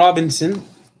Robinson.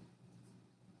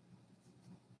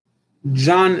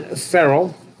 John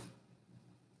Farrell.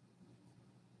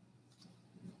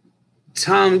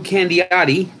 Tom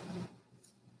Candiotti.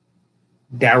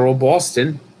 Darryl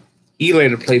Boston. He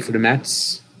later played for the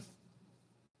Mets.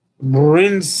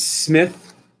 Bryn Smith.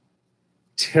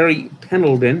 Terry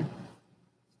Pendleton.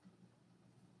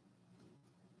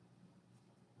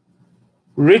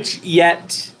 Rich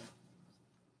Yett.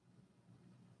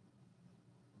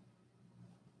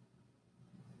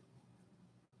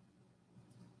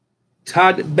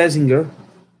 Todd Bessinger.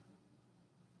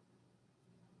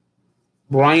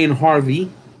 Brian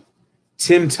Harvey.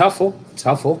 Tim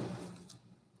Tuffle.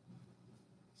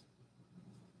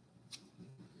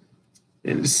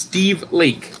 And Steve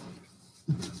Lake.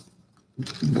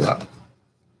 Wow.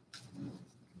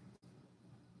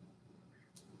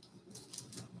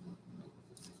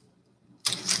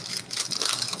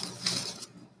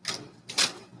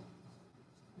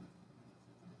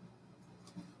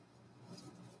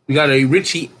 We got a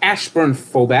Richie Ashburn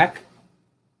fullback.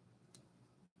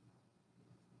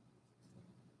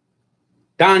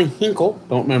 Don Hinkle,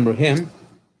 don't remember him.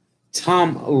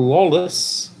 Tom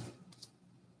Lawless.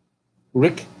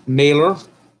 Rick Mailer.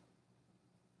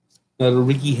 Another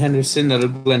Ricky Henderson, another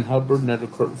Glenn Hubbard, another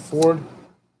Kurt Ford.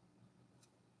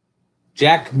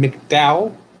 Jack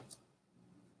McDowell.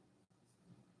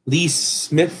 Lee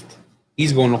Smith.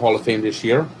 He's going to Hall of Fame this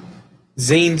year.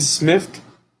 Zane Smith.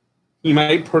 He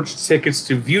might purchase tickets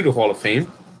to view the Hall of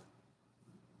Fame.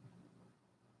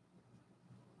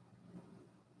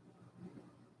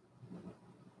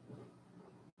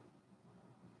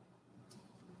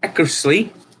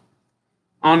 Eckersley.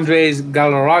 Andres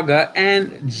Galarraga,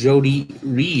 and Jody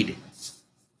Reed.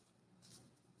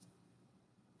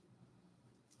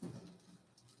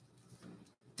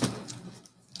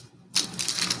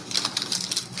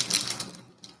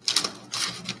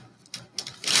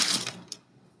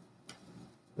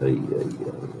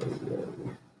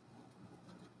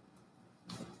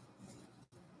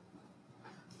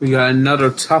 We got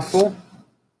another Tuffle.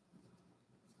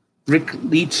 Rick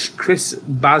Leach, Chris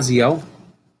Bazio.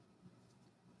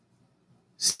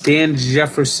 Stan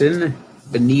Jefferson,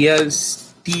 Benia,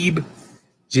 Steve,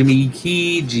 Jimmy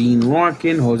Key, Gene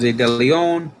Larkin, Jose De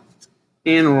Leon,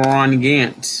 and Ron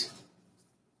Gant.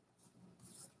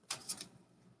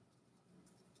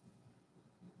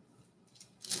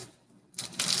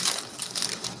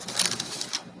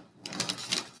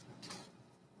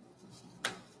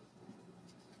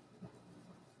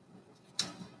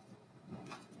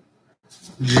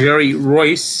 Jerry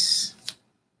Royce,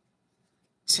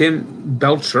 Tim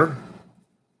Belcher.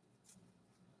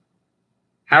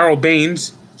 Harold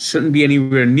Baines shouldn't be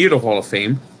anywhere near the Hall of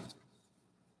Fame.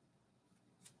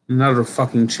 Another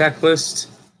fucking checklist.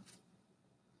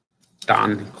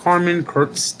 Don Carmen,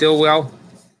 Kurt Stillwell,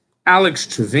 Alex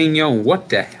Trevino. What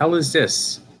the hell is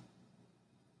this?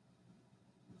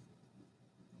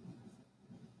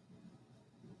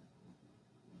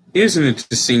 Here's an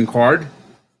interesting card.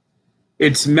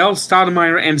 It's Mel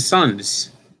Stoudemire and Sons.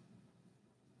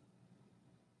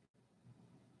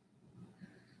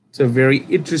 It's a very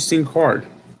interesting card.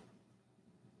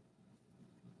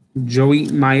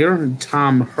 Joey Meyer,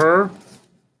 Tom Herr,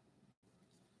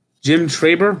 Jim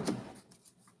Traber,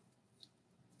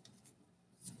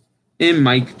 and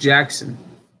Mike Jackson.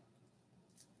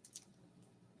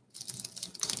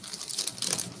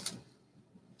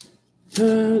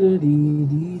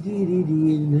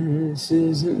 This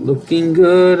isn't looking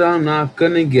good. I'm not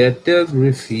gonna get the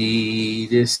Griffey.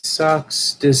 This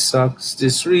sucks. This sucks.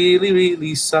 This really,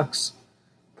 really sucks.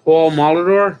 Paul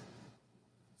Molitor,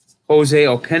 Jose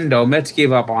Oquendo. Mets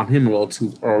gave up on him a little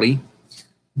too early.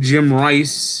 Jim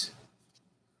Rice,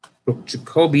 Brooke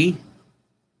Jacoby,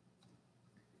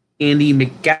 Andy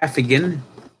McGaffigan,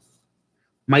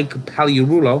 Mike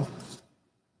Pagliarulo,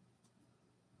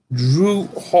 Drew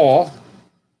Hall,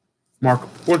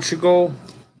 Mark Portugal,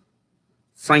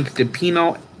 Frank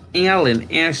DePino,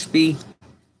 Alan Ashby,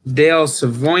 Dale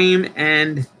Savoim,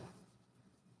 and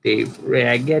Dave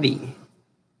Ragetti.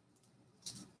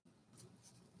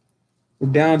 We're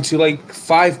down to like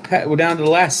we're down to the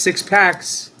last 6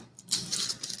 packs.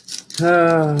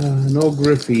 No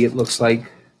Griffey, it looks like.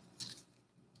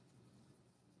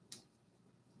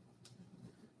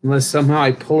 Unless somehow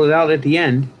I pull it out at the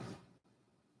end.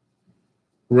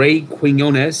 Ray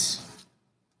Quinones,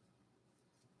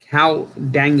 Cal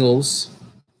Daniels,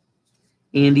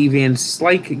 Andy Van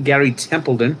Slyke, Gary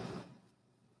Templeton.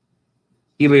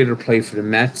 He later played for the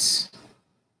Mets.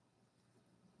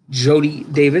 Jody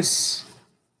Davis,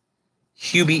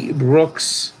 Hubie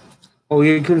Brooks. Oh,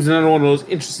 here comes another one of those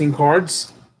interesting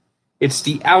cards. It's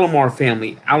the Alomar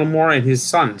family, Alomar and his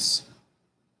sons.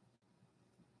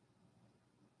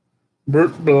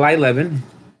 Bert Blyleven,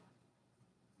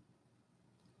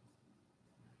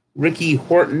 Ricky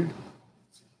Horton,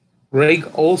 Greg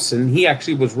Olson. He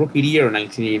actually was Rookie of the Year in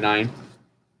 1989.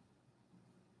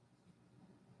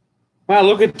 Wow,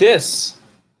 look at this.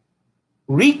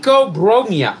 Rico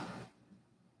Brogna.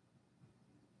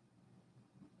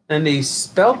 And they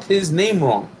spelt his name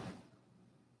wrong.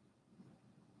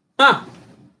 Huh.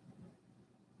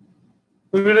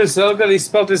 Look at this. Look how they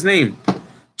spelt his name.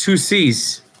 2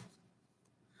 C's.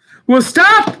 Well,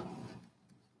 stop!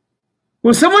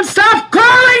 Will someone stop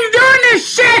calling doing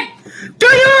this shit? Do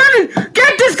you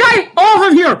get this guy off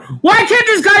of here? Why can't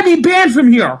this guy be banned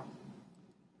from here?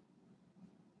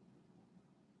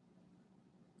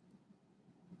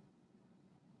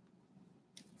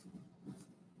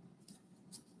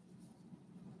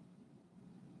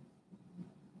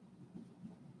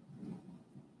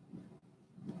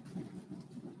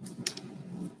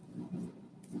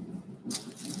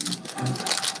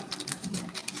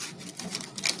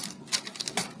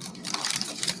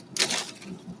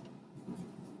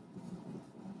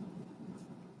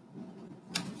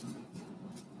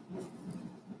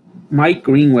 Mike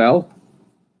Greenwell,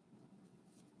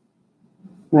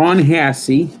 Ron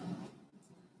Hassey,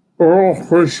 Earl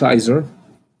Hershiser,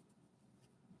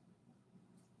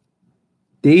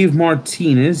 Dave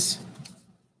Martinez,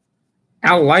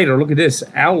 Al Leiter. Look at this.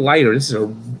 Al Leiter. This is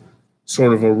a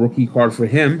sort of a rookie card for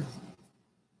him.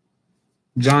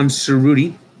 John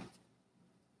Cerruti.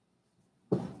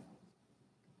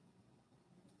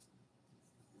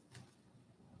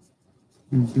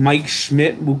 Mike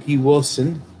Schmidt, Mookie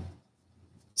Wilson,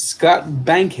 Scott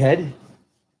Bankhead,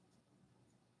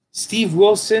 Steve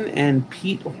Wilson, and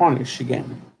Pete Harnish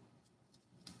again.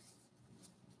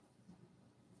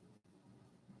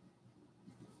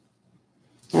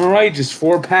 All right, just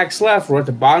 4 packs left. We're at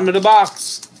the bottom of the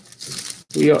box.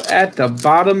 We are at the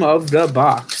bottom of the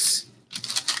box.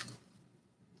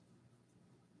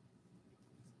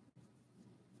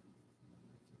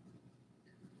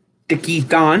 Dickie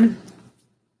Don.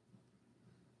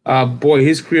 Boy,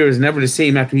 his career is never the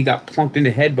same after he got plunked in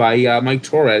the head by Mike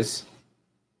Torres.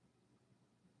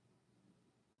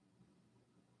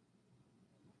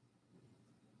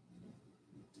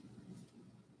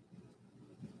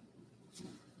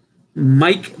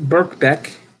 Mike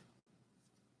Birkbeck,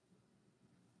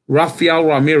 Rafael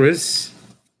Ramirez,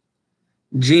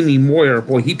 Jamie Moyer.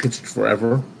 Boy, he pitched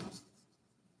forever.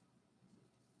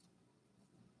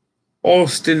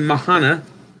 Austin Mahana.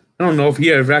 I don't know if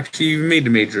he ever actually even made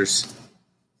the majors.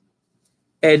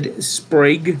 Ed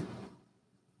Sprague,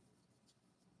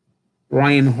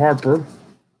 Ryan Harper,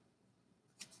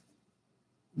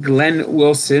 Glenn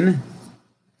Wilson,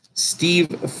 Steve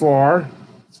Farr,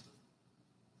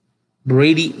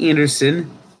 Brady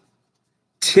Anderson,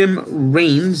 Tim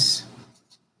Raines,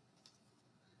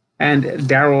 and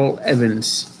Darrell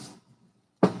Evans.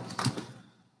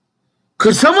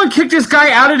 Could someone kick this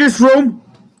guy out of this room?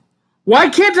 Why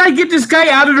can't I get this guy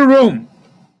out of the room?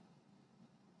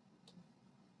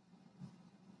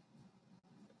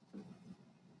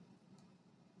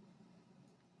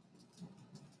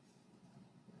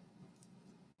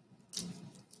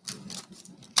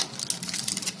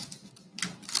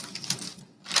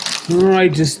 All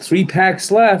right, just 3 packs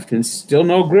left and still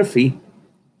no Griffey.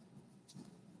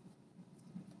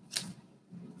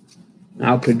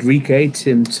 Al Pedrique,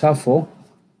 Tim Tuffle,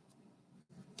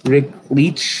 Rick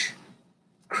Leach,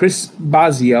 Chris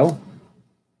Bazio,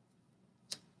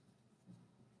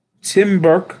 Tim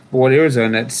Burke. Boy, there was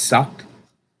one that sucked.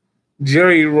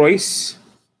 Jerry Royce.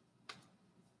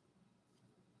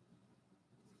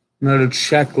 Another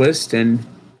checklist, and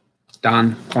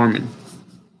Don Harmon.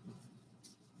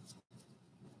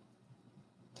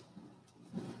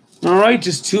 All right,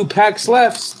 just 2 packs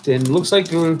left, and looks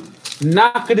like we're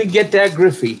not going to get that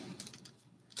Griffey.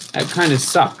 That kind of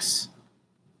sucks.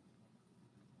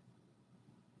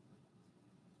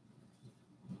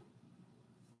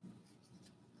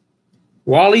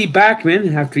 Wally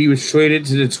Backman, after he was traded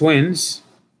to the Twins.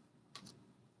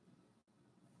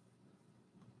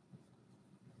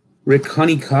 Rick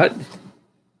Honeycutt.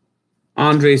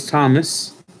 Andres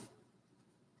Thomas.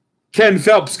 Ken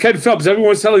Phelps. Ken Phelps.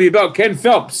 Everyone's telling me about Ken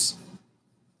Phelps.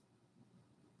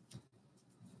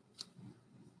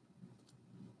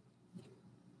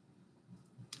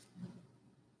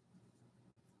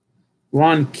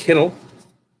 Ron Kittle.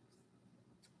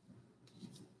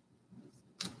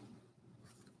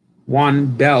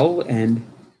 Juan Bell and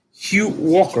Hugh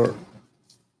Walker.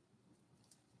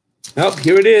 Oh,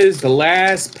 here it is, the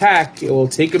last pack. It will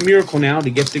take a miracle now to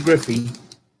get the Griffey.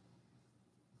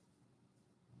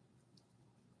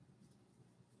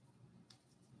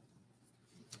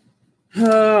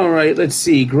 All right, let's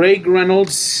see. Greg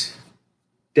Reynolds,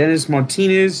 Dennis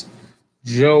Martinez,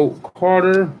 Joe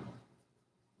Carter,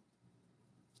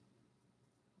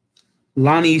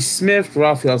 Lonnie Smith,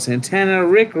 Rafael Santana,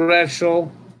 Rick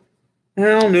Reschel,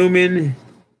 Al Newman,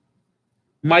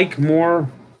 Mike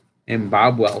Moore, and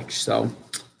Bob Welch. So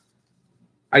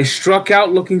I struck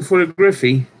out looking for the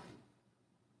Griffey.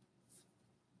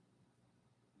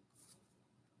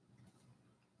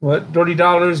 What?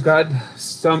 $30 got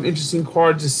some interesting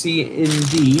cards to see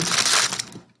indeed. I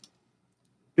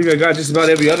think I got just about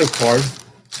every other card.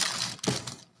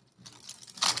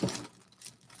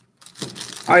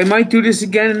 I might do this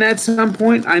again at some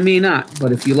point. I may not.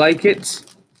 But if you like it,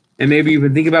 and maybe you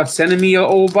would think about sending me an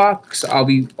old box, I'll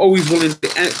be always willing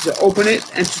to open it,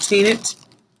 entertain it.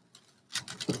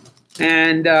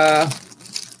 And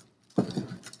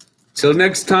till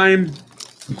next time,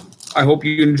 I hope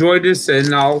you enjoyed this,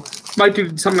 and might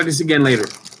do something like this again later.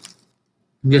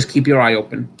 Just keep your eye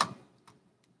open.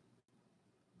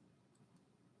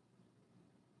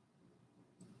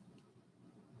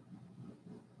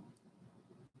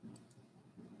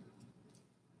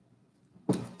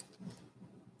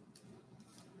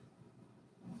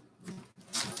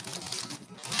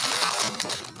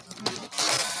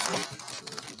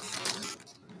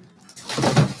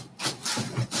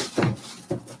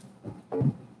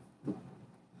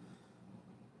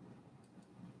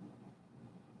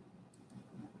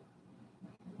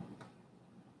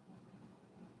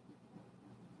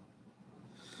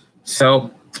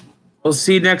 So we'll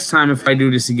see next time if I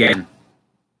do this again.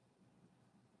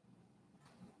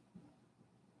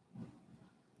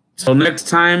 So next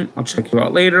time, I'll check you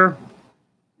out later.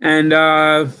 And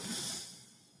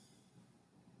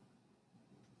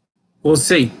we'll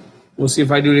see. We'll see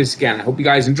if I do this again. I hope you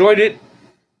guys enjoyed it.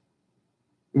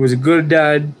 It was a good,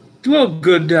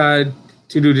 to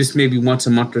do this maybe once a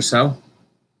month or so.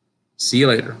 See you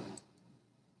later.